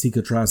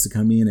 Sika tries to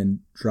come in and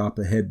drop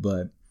a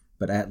headbutt,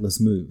 but Atlas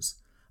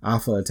moves.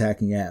 Afa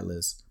attacking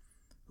Atlas,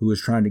 who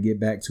is trying to get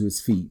back to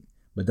his feet,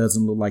 but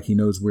doesn't look like he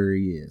knows where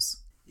he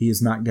is. He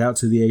is knocked out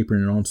to the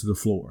apron and onto the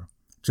floor.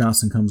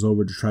 Johnson comes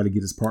over to try to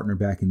get his partner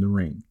back in the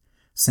ring.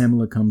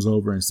 Samula comes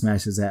over and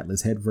smashes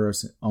Atlas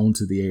headfirst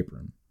onto the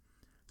apron.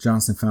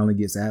 Johnson finally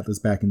gets Atlas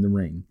back in the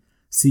ring.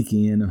 Sika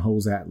in and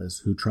holds Atlas,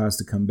 who tries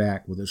to come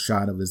back with a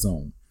shot of his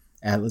own.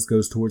 Atlas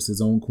goes towards his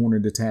own corner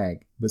to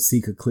tag, but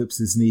Sika clips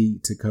his knee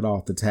to cut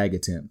off the tag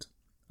attempt.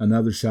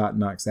 Another shot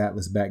knocks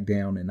Atlas back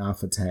down and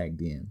Afa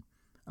tagged in.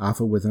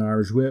 Afa with an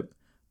Irish whip,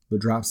 but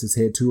drops his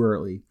head too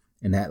early,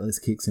 and Atlas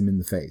kicks him in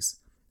the face.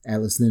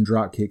 Atlas then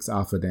drop kicks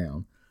Afa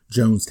down.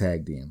 Jones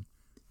tagged in.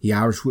 He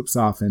Irish whips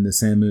Afa into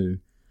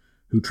Samu,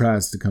 who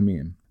tries to come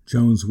in.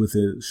 Jones with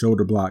a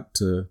shoulder block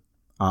to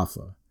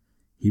Afa.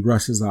 He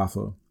rushes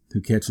Afa,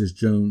 who catches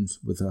Jones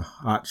with a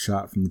hot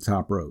shot from the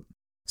top rope.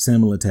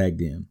 Samula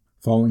tagged in.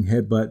 Falling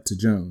headbutt to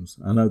Jones,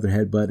 another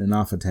headbutt and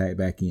Afa tag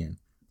back in.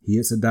 He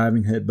hits a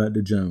diving headbutt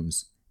to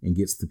Jones and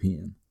gets the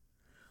pin.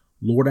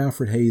 Lord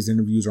Alfred Hayes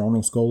interviews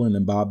Arnold Skaaland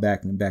and Bob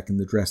Backlund back in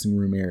the dressing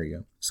room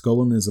area.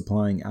 Skaaland is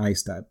applying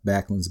ice to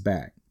Backlund's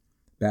back.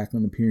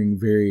 Backlund appearing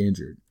very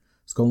injured.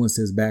 Skaaland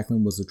says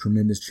Backlund was a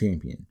tremendous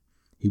champion.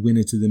 He went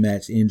into the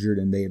match injured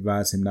and they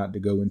advised him not to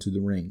go into the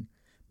ring,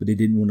 but he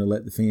didn't want to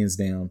let the fans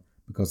down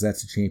because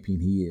that's the champion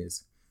he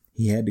is.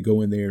 He had to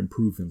go in there and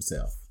prove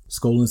himself.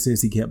 Skaaland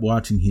says he kept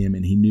watching him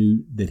and he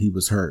knew that he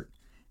was hurt.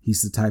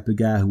 He's the type of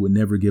guy who would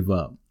never give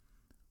up.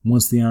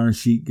 Once the Iron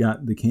Sheik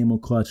got the camel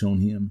clutch on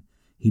him,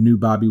 he knew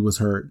Bobby was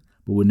hurt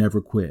but would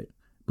never quit.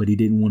 But he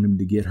didn't want him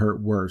to get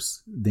hurt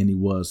worse than he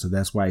was, so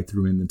that's why he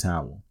threw in the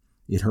towel.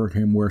 It hurt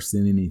him worse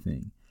than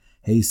anything.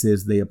 Hayes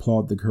says they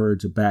applaud the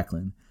courage of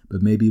Backlund,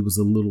 but maybe it was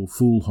a little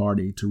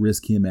foolhardy to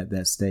risk him at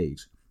that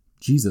stage.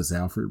 Jesus,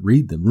 Alfred,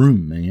 read the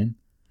room, man.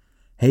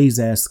 Hayes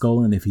asks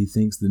Skaaland if he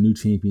thinks the new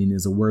champion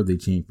is a worthy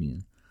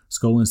champion.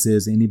 Skaaland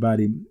says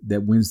anybody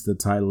that wins the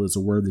title is a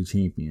worthy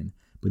champion,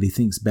 but he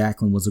thinks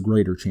Backlund was a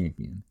greater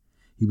champion.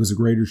 He was a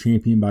greater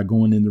champion by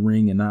going in the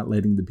ring and not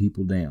letting the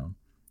people down.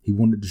 He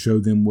wanted to show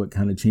them what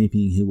kind of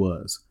champion he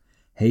was.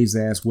 Hayes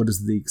asks what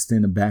is the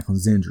extent of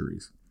Backlund's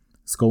injuries.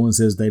 Skaaland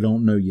says they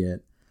don't know yet.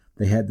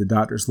 They had the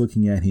doctors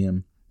looking at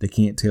him. They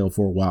can't tell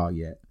for a while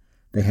yet.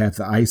 They have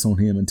the ice on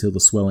him until the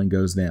swelling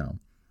goes down.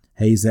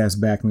 Hayes asks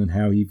Backlund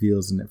how he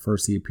feels, and at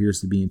first he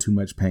appears to be in too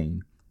much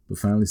pain, but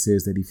finally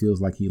says that he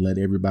feels like he let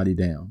everybody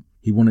down.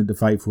 He wanted to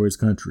fight for his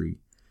country.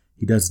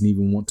 He doesn't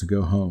even want to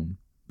go home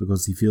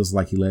because he feels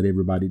like he let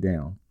everybody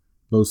down.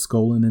 Both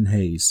Skaaland and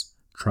Hayes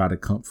try to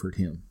comfort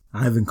him.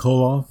 Ivan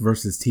Koloff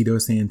versus Tito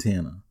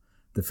Santana.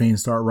 The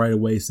fans start right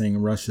away saying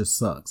Russia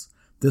sucks.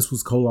 This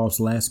was Koloff's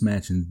last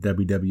match in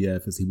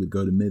WWF as he would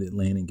go to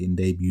Mid-Atlantic and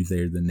debut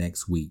there the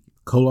next week.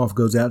 Koloff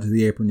goes out to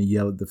the apron to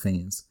yell at the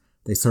fans.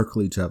 They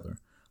circle each other,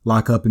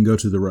 lock up and go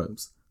to the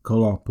ropes.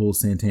 Koloff pulls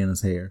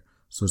Santana's hair,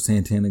 so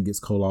Santana gets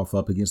Koloff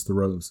up against the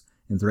ropes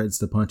and threatens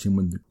to punch him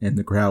and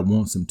the crowd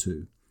wants him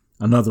to.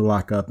 Another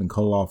lock up and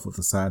Koloff with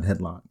a side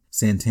headlock.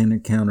 Santana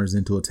counters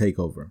into a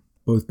takeover.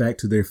 Both back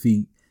to their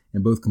feet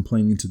and both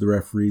complaining to the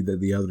referee that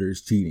the other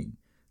is cheating.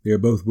 They are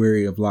both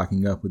wary of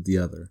locking up with the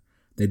other.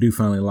 They do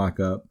finally lock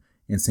up,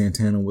 and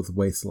Santana with a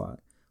waist lock,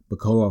 but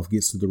Koloff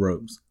gets to the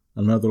ropes.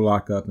 Another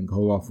lock up and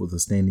Koloff with a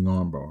standing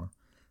armbar.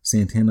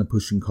 Santana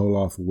pushing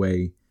Koloff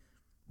away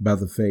by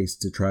the face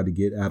to try to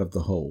get out of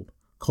the hold.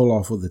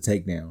 Koloff with a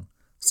takedown.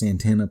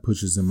 Santana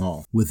pushes him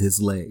off with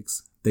his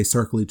legs. They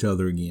circle each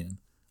other again.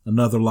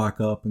 Another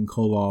lock up and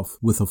Koloff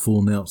with a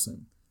full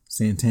Nelson.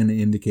 Santana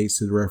indicates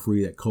to the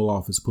referee that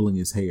Koloff is pulling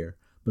his hair,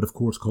 but of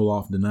course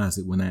Koloff denies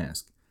it when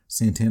asked.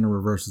 Santana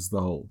reverses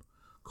the hold.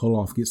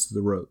 Koloff gets to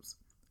the ropes.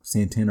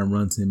 Santana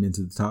runs him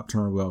into the top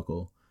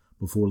turnbuckle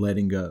before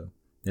letting go.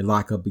 They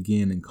lock up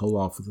again and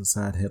Koloff with a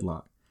side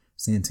headlock.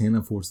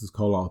 Santana forces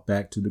Koloff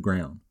back to the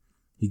ground.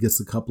 He gets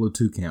a couple of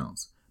 2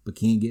 counts, but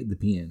can't get the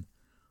pin.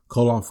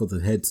 Koloff with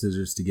the head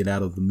scissors to get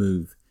out of the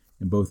move,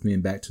 and both men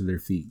back to their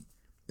feet.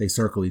 They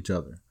circle each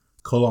other.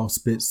 Koloff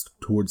spits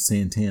towards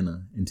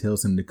Santana and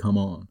tells him to come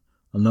on.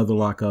 Another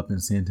lock up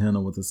and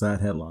Santana with a side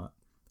headlock.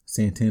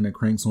 Santana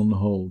cranks on the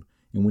hold,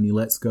 and when he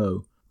lets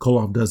go,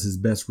 Koloff does his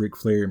best Ric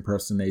Flair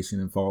impersonation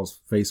and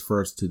falls face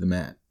first to the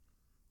mat.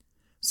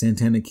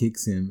 Santana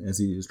kicks him as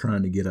he is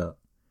trying to get up.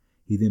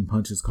 He then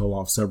punches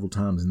Koloff several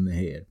times in the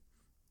head.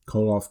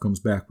 Koloff comes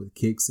back with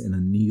kicks and a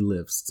knee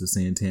lifts to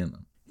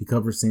Santana. He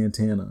covers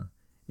Santana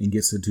and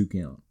gets a 2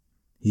 count.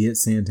 He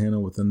hits Santana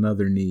with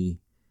another knee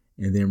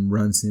and then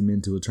runs him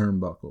into a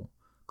turnbuckle.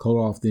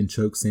 Koloff then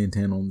chokes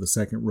Santana on the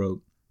second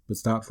rope, but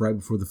stops right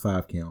before the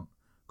 5 count.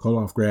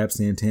 Koloff grabs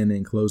Santana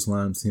and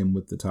clotheslines him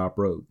with the top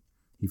rope.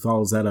 He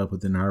follows that up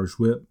with an Irish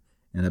whip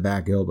and a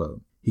back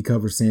elbow. He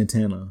covers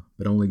Santana,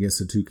 but only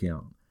gets a 2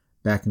 count.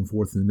 Back and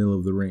forth in the middle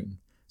of the ring.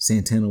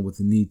 Santana with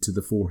a knee to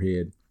the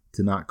forehead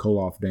to knock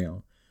Koloff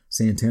down.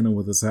 Santana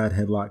with a side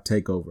headlock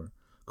takeover.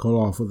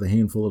 Koloff with a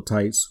handful of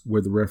tights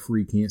where the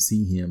referee can't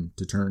see him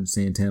to turn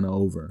Santana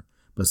over,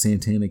 but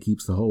Santana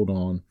keeps the hold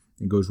on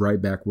and goes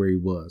right back where he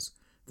was.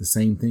 The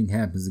same thing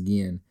happens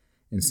again,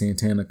 and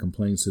Santana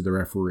complains to the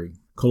referee.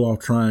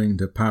 Koloff trying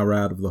to power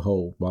out of the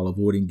hold while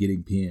avoiding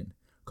getting pinned.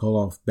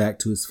 Koloff back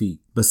to his feet,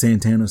 but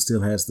Santana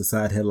still has the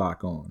side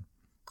headlock on.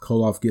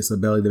 Koloff gets a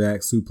belly-to-back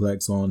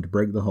suplex on to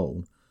break the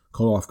hold.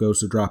 Koloff goes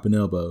to drop an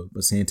elbow,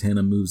 but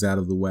Santana moves out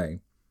of the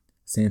way.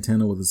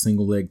 Santana with a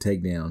single leg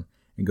takedown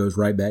and goes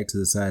right back to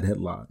the side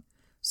headlock.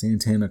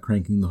 Santana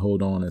cranking the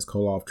hold on as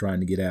Koloff trying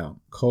to get out.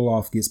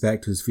 Koloff gets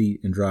back to his feet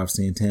and drives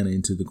Santana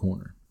into the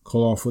corner.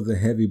 Koloff with a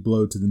heavy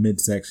blow to the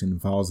midsection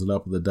and follows it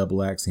up with a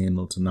double axe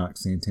handle to knock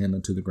Santana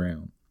to the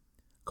ground.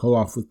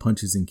 Koloff with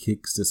punches and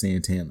kicks to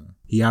Santana.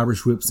 He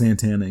Irish whips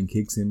Santana and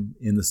kicks him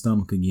in the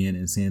stomach again,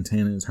 and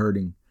Santana is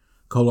hurting.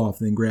 Koloff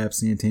then grabs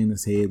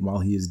Santana's head while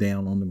he is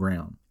down on the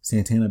ground.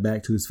 Santana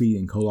back to his feet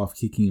and Koloff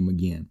kicking him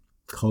again.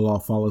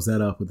 Koloff follows that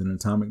up with an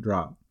atomic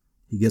drop.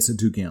 He gets a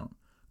 2 count.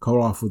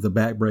 Koloff with a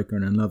backbreaker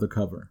and another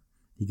cover.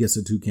 He gets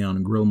a 2 count,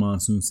 and Gorilla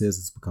Monsoon says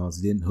it's because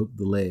he didn't hook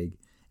the leg,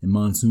 and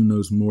Monsoon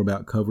knows more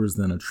about covers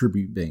than a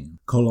tribute band.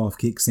 Koloff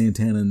kicks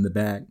Santana in the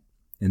back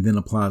and then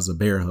applies a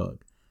bear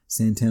hug.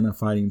 Santana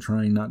fighting,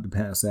 trying not to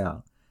pass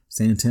out.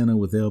 Santana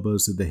with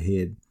elbows to the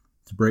head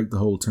to break the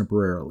hold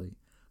temporarily.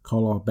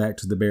 Koloff back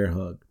to the bear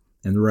hug,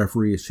 and the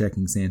referee is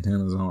checking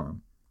Santana's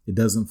arm. It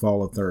doesn't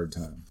fall a third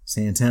time.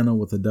 Santana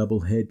with a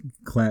double head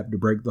clap to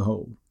break the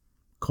hold.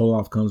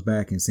 Koloff comes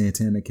back and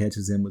Santana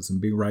catches him with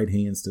some big right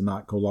hands to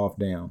knock Koloff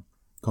down.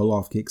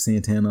 Koloff kicks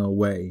Santana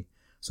away,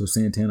 so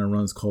Santana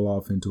runs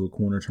Koloff into a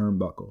corner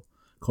turnbuckle.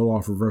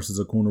 Koloff reverses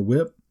a corner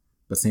whip,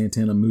 but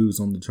Santana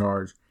moves on the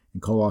charge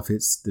and Koloff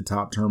hits the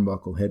top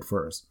turnbuckle head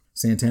first.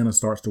 Santana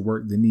starts to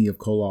work the knee of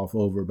Koloff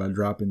over by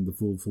dropping the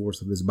full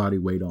force of his body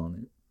weight on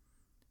it.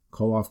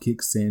 Koloff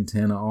kicks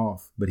Santana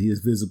off, but he is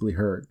visibly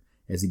hurt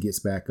as he gets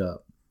back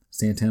up.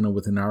 Santana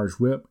with an Irish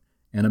whip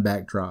and a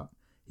backdrop.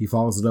 He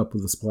follows it up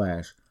with a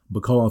splash,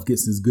 but Koloff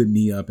gets his good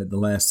knee up at the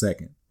last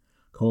second.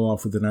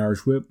 Koloff with an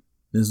Irish whip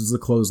misses a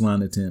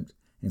clothesline attempt,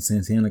 and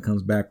Santana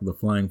comes back with a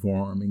flying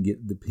forearm and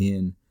gets the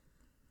pin,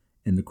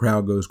 and the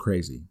crowd goes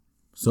crazy.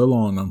 So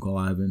long, Uncle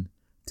Ivan.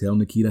 Tell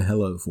Nikita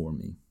hello for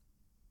me.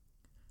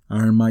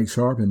 Iron Mike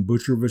Sharp and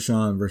Butcher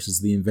Vachon versus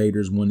the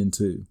Invaders 1 and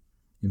 2.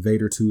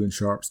 Invader 2 and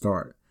Sharp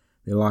start.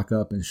 They lock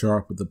up and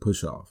Sharp with a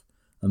push-off.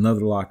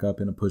 Another lock up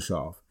and a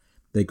push-off.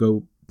 They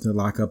go to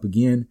lock up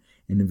again,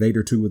 and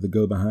Invader 2 with a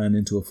go-behind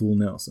into a full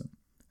Nelson.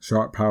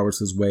 Sharp powers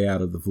his way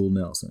out of the full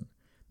Nelson.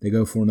 They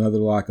go for another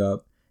lock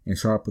up, and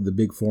Sharp with a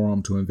big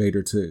forearm to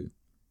Invader 2.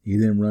 He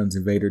then runs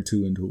Invader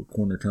 2 into a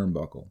corner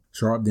turnbuckle.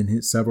 Sharp then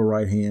hits several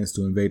right hands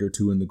to Invader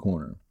 2 in the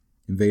corner.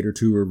 Invader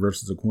 2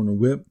 reverses a corner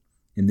whip,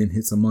 and then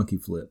hits a monkey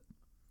flip.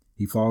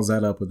 He follows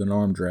that up with an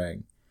arm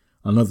drag.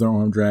 Another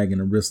arm drag and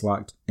a wrist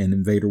lock, and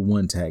Invader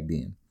 1 tagged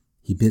in.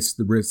 He picks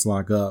the wrist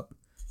lock up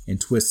and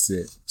twists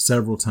it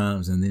several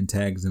times and then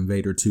tags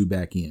Invader 2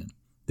 back in.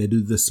 They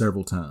do this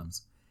several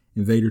times.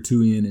 Invader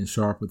 2 in and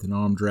Sharp with an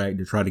arm drag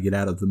to try to get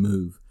out of the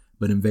move,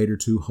 but Invader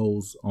 2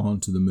 holds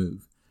on to the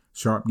move.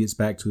 Sharp gets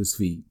back to his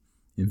feet.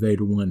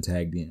 Invader 1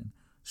 tagged in.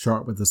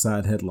 Sharp with a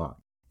side headlock.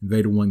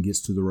 Invader 1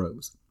 gets to the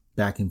ropes.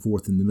 Back and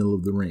forth in the middle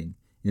of the ring.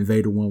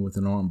 Invader 1 with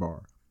an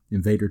armbar.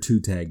 Invader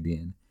 2 tagged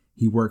in.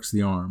 He works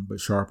the arm, but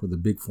Sharp with a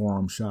big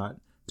forearm shot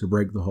to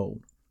break the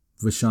hold.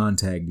 Vachon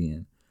tagged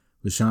in.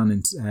 Vachon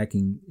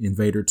attacking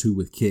Invader 2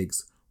 with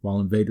kicks, while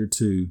Invader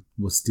 2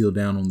 was still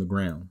down on the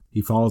ground.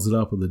 He follows it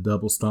up with a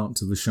double stomp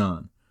to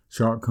Vachon.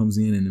 Sharp comes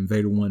in and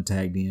Invader 1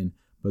 tagged in,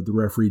 but the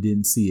referee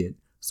didn't see it,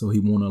 so he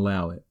won't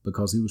allow it,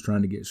 because he was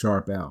trying to get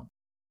Sharp out.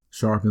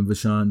 Sharp and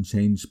Vachon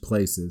change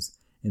places,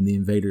 and the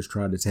Invaders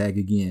try to tag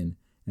again,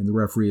 and the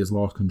referee has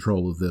lost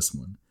control of this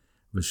one.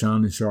 Vachon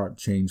and Sharp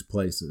change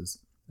places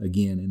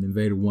again, and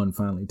Invader 1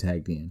 finally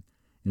tagged in.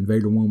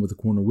 Invader 1 with a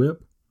corner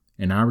whip,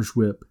 an Irish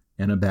whip,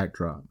 and a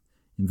backdrop.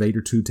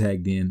 Invader 2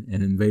 tagged in,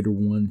 and Invader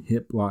 1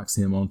 hip locks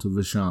him onto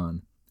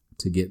Vachon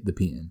to get the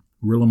pin.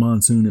 Gorilla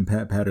Monsoon and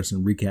Pat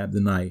Patterson recap the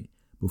night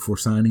before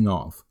signing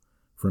off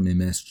from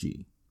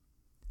MSG.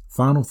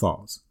 Final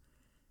thoughts.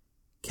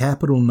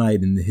 Capital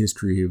night in the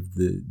history of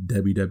the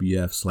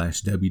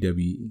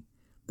WWF/WWE.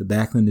 The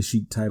Backlund to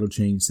Sheik title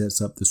change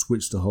sets up the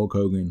switch to Hulk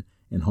Hogan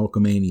and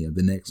Hulkamania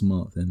the next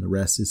month, and the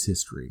rest is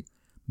history.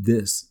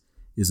 This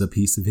is a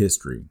piece of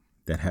history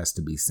that has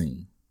to be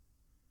seen.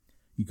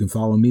 You can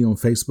follow me on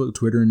Facebook,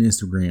 Twitter, and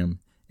Instagram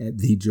at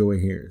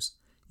TheJoeyHarris.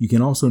 You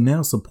can also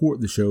now support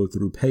the show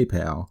through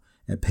PayPal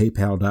at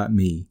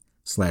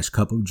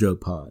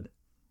paypal.me/cupofjoepod.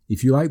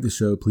 If you like the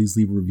show, please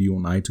leave a review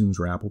on iTunes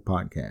or Apple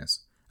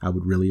Podcasts. I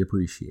would really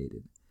appreciate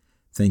it.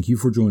 Thank you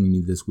for joining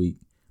me this week.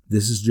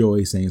 This is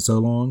Joey saying so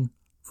long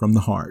from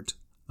the heart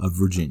of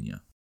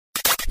Virginia.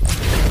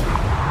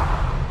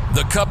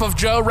 The Cup of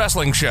Joe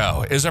Wrestling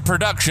Show is a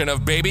production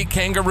of Baby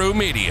Kangaroo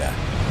Media.